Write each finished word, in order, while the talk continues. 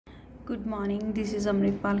Good morning, this is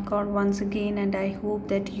Amritpal Kaur once again, and I hope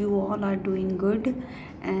that you all are doing good.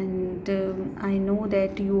 And I know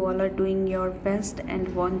that you all are doing your best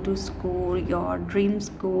and want to score your dream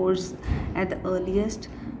scores at the earliest.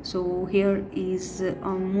 So here is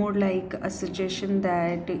more like a suggestion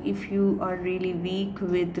that if you are really weak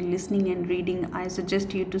with listening and reading, I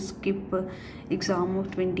suggest you to skip exam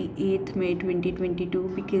of 28th May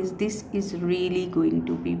 2022, because this is really going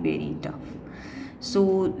to be very tough.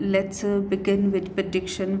 So let's begin with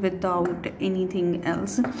prediction without anything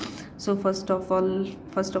else. So first of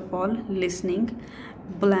all, listening.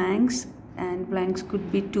 Blanks, and blanks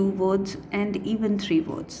could be 2 words and even 3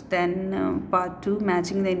 words. Then part 2,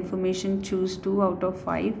 matching the information, choose 2 out of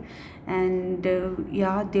 5. And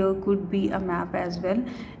yeah, there could be a map as well.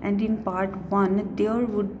 And in part 1,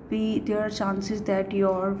 there are chances that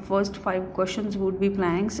your first 5 questions would be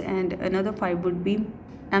blanks and another 5 would be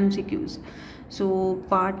MCQs. So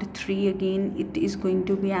part 3, again it is going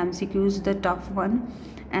to be MCQs, the tough one,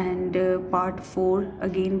 and part 4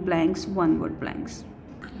 again blanks, 1 word blanks.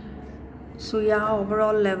 So yeah,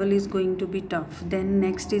 overall level is going to be tough. Then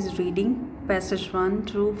next is reading. Passage 1,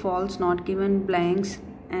 true, false, not given, blanks,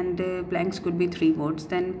 and blanks could be 3 words.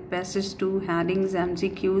 Then passage 2, headings,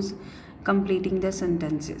 MCQs, completing the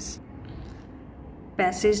sentences.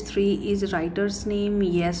 Passage 3 is writer's name,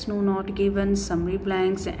 yes, no, not given, summary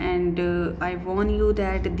blanks, and I warn you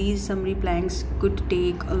that these summary blanks could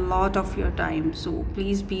take a lot of your time, so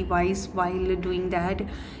please be wise while doing that.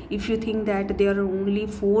 If you think that there are only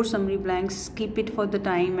 4 summary blanks, skip it for the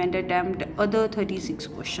time and attempt other 36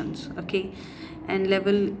 questions, okay? And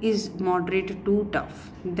level is moderate to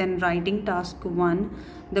tough. Then writing, task 1,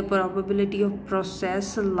 the probability of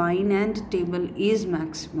process, line and table is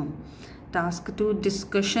maximum. Task 2,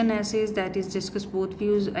 discussion essays, that is discuss both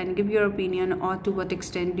views and give your opinion or to what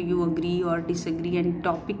extent do you agree or disagree, and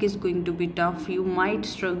topic is going to be tough, you might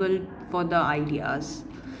struggle for the ideas.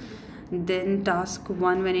 Then task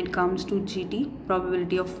 1, when it comes to GT,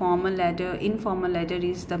 probability of formal letter, informal letter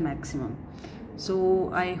is the maximum.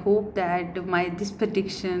 So I hope that this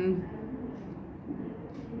prediction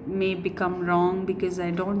may become wrong, because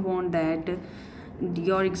I don't want that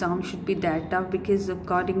your exam should be that tough, because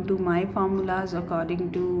according to my formulas,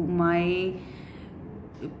 according to my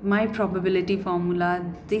probability formula,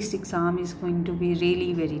 this exam is going to be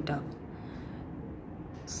really very tough.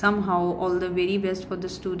 Somehow, all the very best for the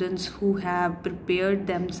students who have prepared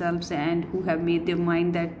themselves and who have made their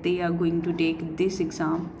mind that they are going to take this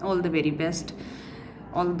exam. All the very best,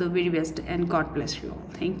 and God bless you all.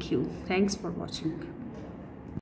 Thank you. Thanks for watching.